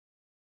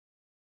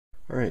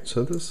Alright,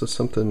 so this is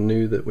something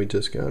new that we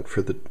just got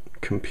for the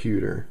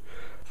computer.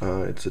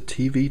 It's a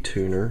TV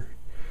tuner,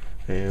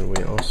 and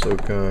we also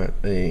got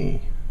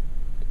a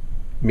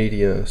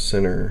media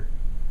center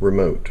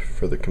remote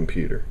for the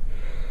computer.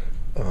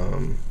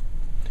 And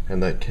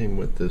that came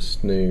with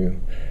this new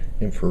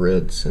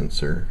infrared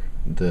sensor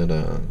that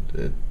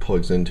it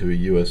plugs into a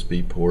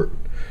USB port,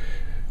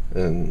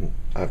 and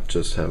I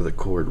just have the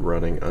cord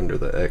running under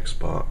the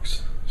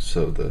Xbox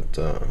so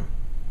that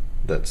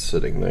that's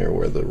sitting there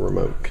where the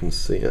remote can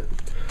see it.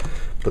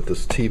 But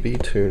this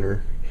TV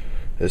tuner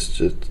is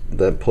just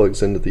that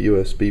plugs into the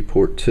USB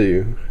port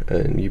too,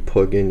 and you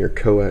plug in your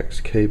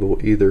coax cable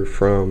either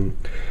from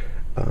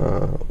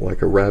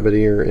like a rabbit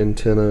ear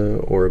antenna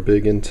or a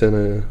big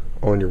antenna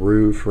on your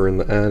roof or in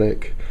the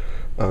attic,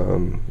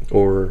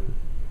 or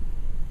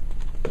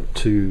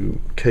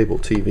to cable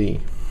TV.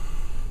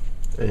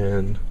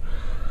 And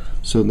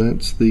so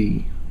that's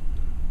the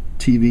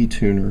TV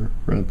tuner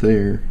right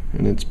there,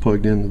 and it's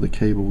plugged into the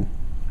cable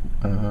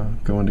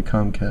going to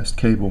Comcast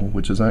cable,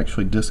 which is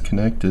actually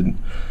disconnected,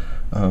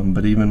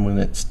 but even when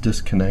it's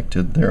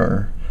disconnected there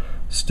are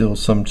still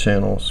some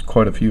channels,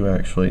 quite a few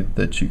actually,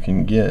 that you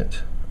can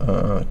get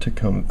to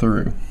come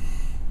through.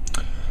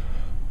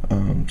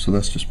 So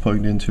that's just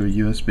plugged into a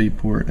USB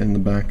port in the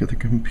back of the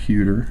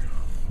computer.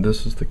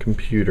 This is the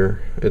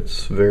computer.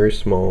 It's very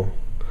small.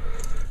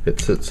 It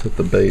sits at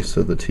the base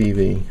of the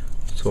TV.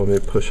 So let me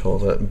push all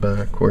that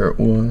back where it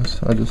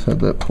was. I just had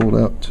that pulled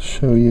out to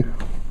show you.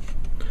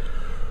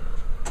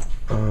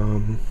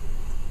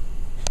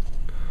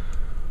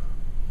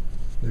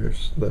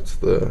 That's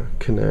the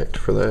connect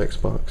for the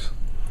Xbox.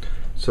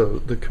 So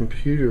the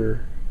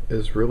computer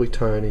is really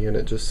tiny, and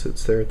it just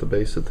sits there at the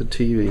base of the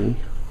TV.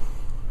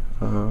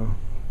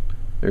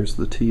 There's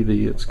the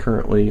TV. It's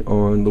currently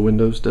on the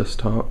Windows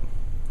desktop.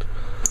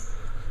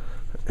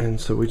 And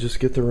so we just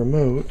get the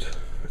remote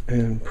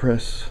and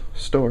press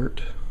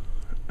start,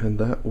 and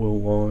that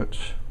will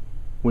launch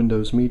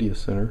Windows Media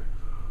Center.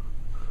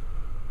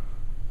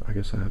 I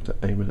guess I have to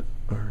aim it,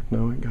 or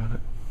no, I got it.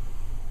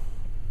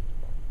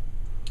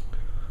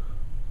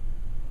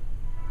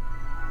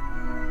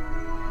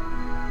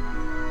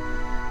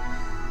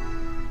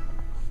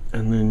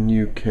 And then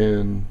you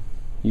can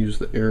use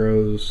the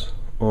arrows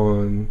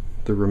on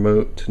the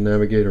remote to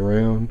navigate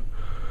around,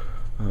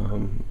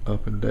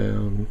 up and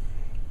down.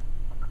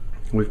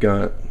 We've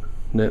got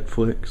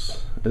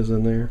Netflix is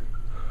in there.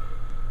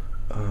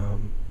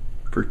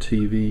 For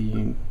TV,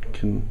 you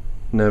can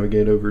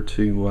navigate over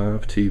to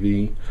live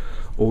TV,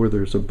 or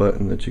there's a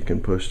button that you can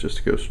push just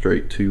to go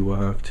straight to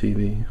live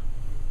TV.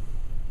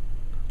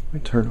 Let me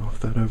turn off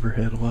that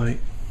overhead light.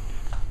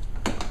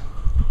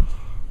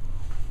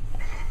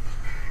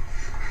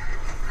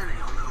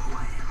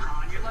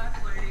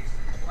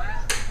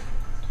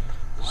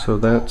 So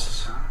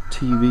that's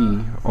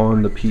TV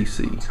on the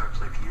PC.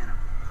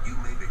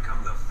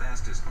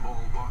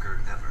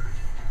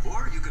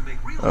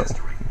 Oh,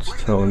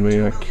 it's telling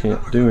me I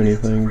can't do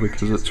anything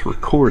because it's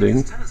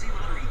recording.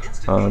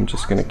 I'm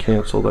just going to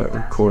cancel that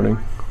recording.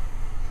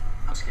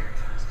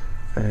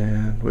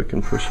 And we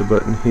can push a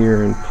button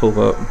here and pull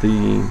up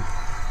the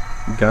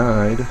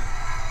guide.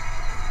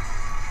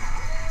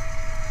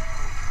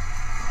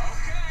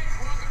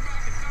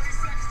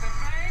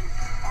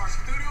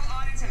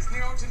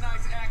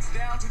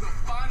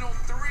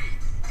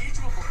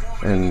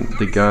 And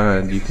the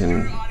guide, you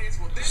can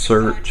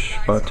search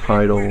by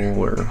title,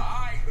 or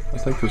I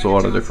think there's a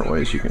lot of different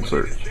ways you can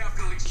search.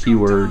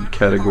 Keyword,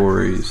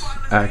 categories,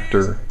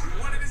 actor,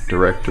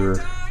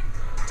 director.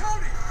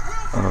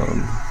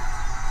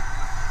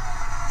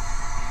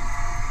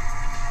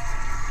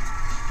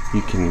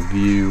 You can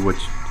view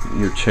which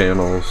your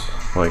channels,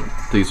 like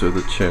these are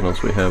the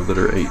channels we have that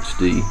are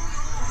HD.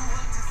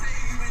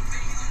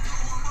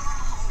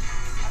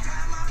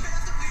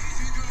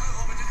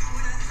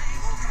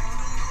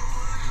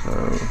 So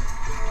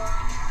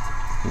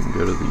you can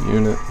go to the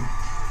unit.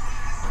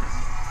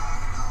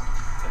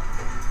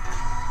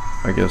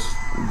 I guess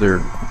their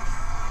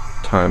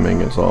timing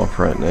is off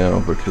right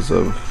now because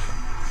of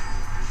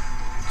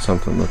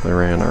something that they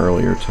ran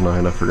earlier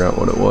tonight. I forgot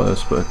what it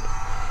was, but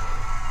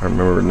I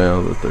remember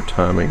now that their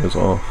timing is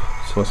off.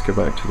 So let's go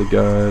back to the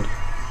guide.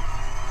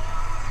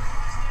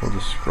 We'll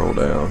just scroll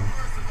down.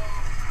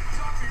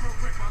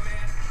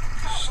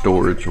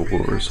 Storage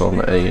Wars on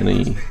the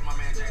A&E.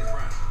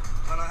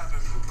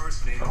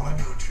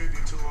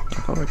 I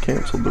thought I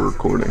canceled the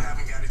recording.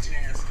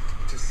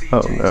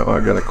 Oh no, I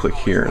gotta click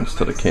here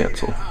instead of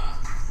cancel.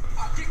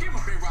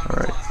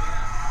 Alright.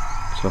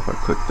 So if I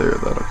click there,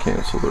 that'll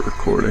cancel the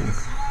recording.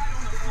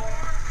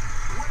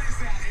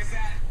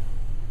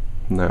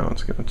 Now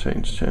it's gonna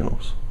change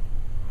channels.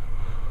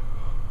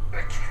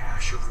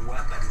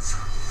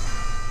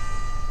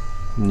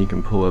 And you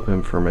can pull up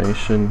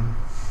information.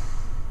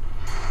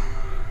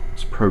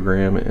 It's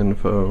program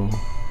info,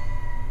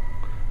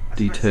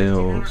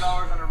 details.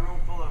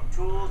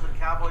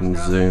 You can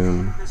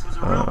zoom.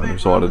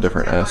 There's a lot of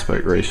different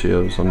aspect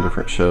ratios on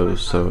different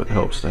shows, so it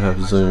helps to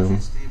have zoom.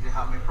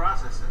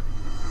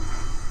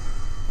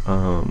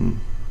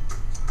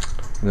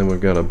 And then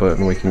we've got a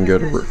button we can go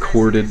to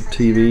recorded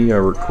TV. I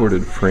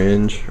recorded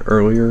Fringe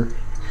earlier,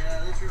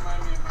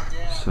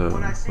 so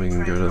we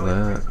can go to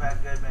that.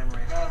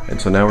 And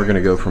so now we're going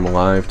to go from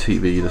live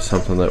TV to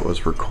something that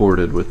was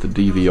recorded with the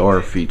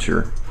DVR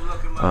feature,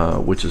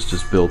 which is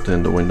just built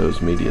into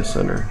Windows Media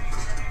Center.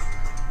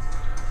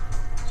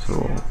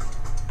 So we'll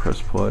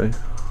press play.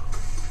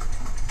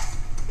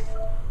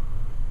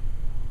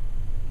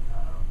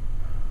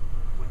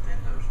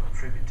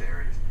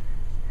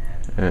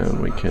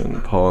 And we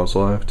can pause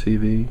live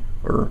TV,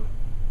 or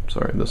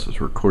sorry, this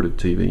is recorded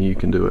TV. You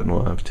can do it in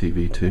live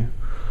TV too.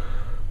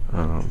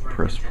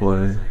 Press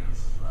play,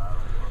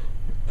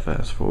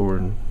 fast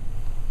forward.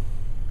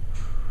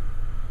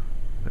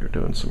 They're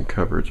doing some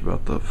coverage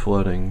about the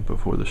flooding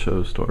before the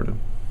show started.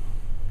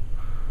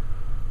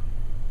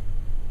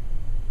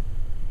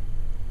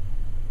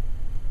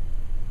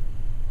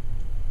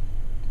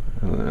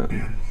 And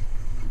then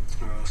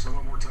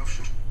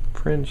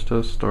Fringe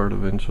does start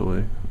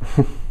eventually.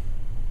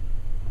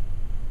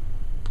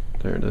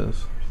 There it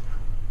is.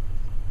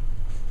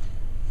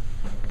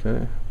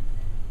 Okay.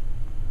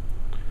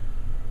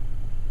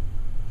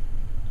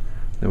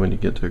 Then when you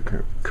get to a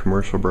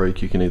commercial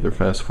break, you can either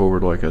fast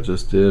forward like I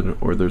just did,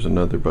 or there's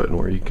another button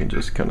where you can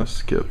just kind of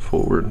skip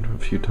forward a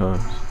few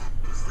times.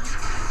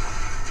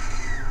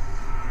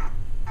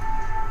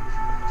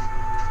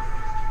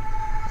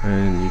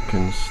 And you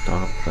can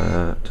stop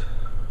that.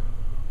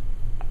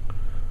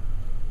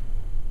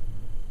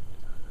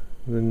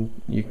 Then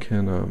you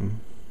can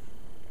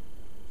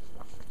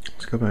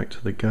let's go back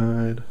to the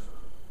guide.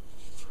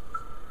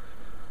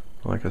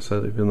 Like I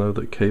said, even though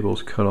the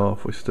cable's cut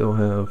off, we still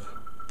have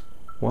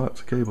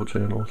lots of cable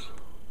channels.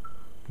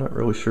 Not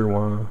really sure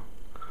why.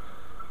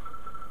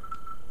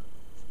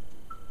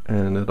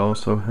 And it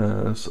also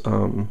has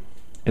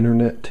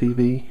internet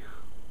TV.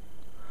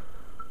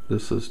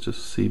 This is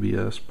just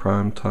CBS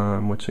prime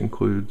time, which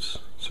includes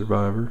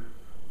Survivor.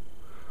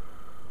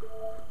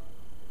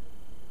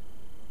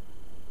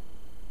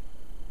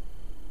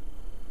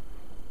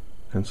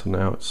 And so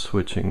now it's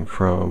switching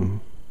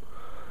from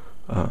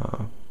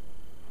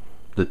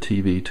the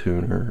TV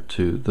tuner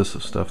to this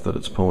is stuff that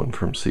it's pulling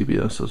from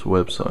CBS's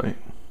website.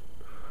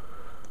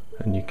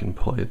 And you can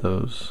play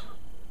those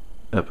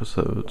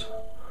episodes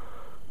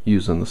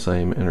using the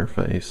same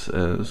interface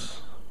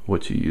as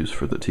what you use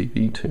for the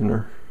TV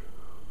tuner.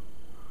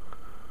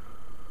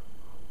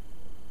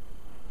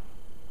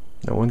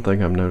 Now, one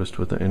thing I've noticed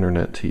with the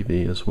internet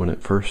TV is when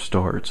it first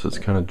starts, it's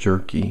kind of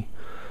jerky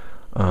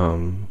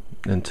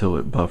until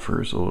it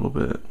buffers a little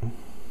bit.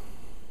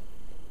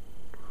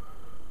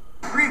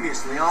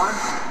 Previously on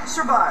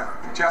Survivor.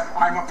 Jeff,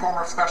 I'm a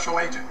former special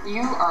agent.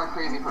 You are a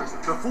crazy person.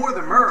 Before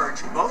the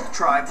merge, both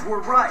tribes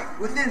were right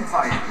with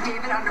infighting.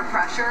 David under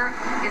pressure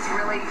is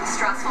really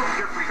stressful.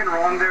 You're freaking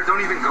wrong there. Don't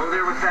even go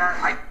there with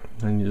that.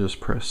 And you just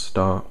press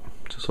stop,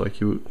 just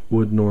like you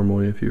would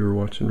normally if you were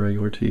watching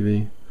regular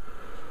TV.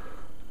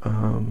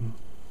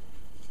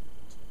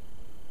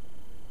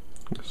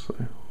 Let's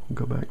see. We'll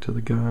go back to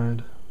the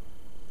guide.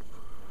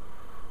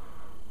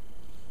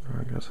 Or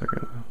I guess I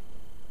gotta.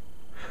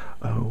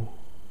 Oh.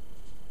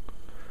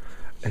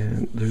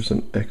 And there's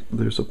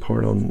a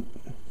part on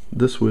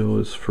this wheel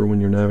is for when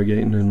you're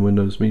navigating in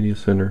Windows Media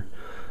Center.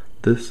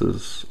 This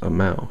is a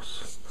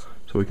mouse,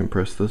 so we can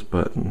press this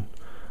button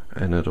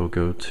and it'll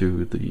go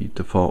to the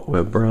default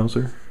web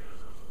browser,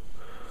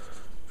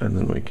 and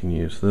then we can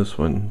use this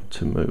one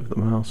to move the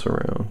mouse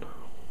around.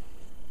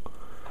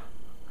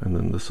 And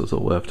then this is a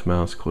left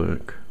mouse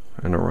click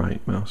and a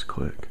right mouse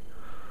click.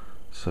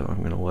 So I'm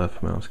going to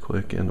left mouse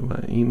click into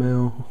my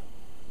email.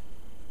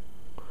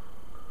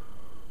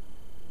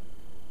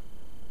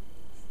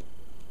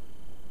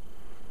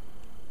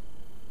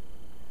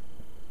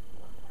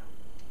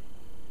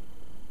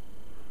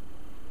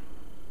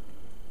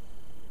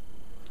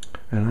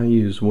 And I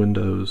use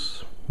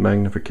Windows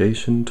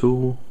magnification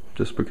tool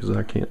just because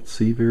I can't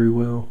see very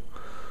well.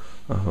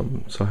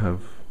 So I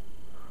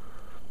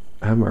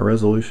have my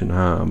resolution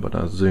high, but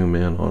I zoom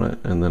in on it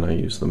and then I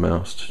use the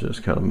mouse to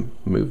just kind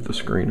of move the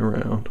screen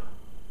around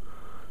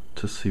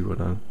to see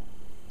what I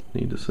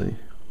need to see.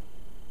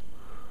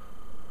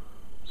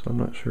 So I'm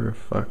not sure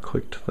if I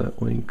clicked that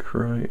link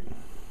right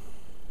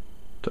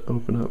to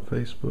open up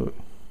Facebook.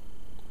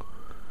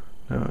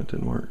 No, it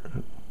didn't work.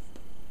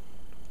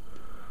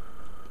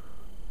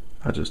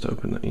 I just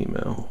opened the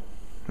email.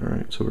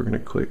 Alright, so we're going to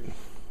click,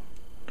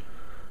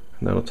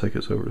 and that'll take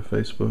us over to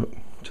Facebook,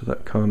 to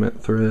that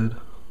comment thread.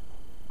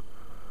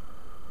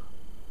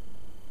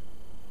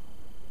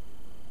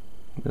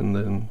 And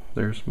then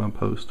there's my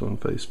post on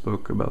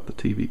Facebook about the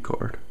TV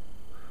card.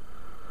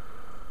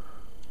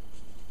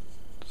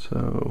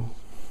 So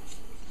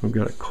we've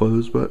got a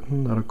close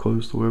button that'll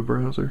close the web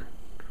browser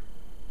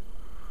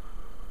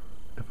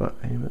if I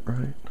aim it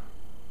right.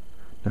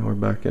 Now we're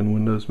back in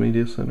Windows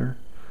Media Center,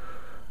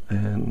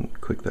 and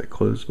click that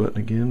close button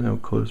again. It'll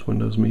close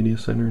Windows Media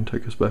Center and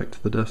take us back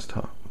to the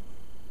desktop.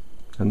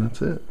 And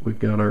that's it. We've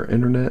got our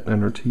internet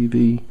and our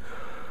TV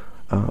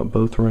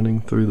both running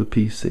through the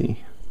PC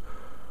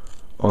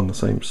on the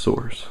same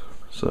source.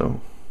 So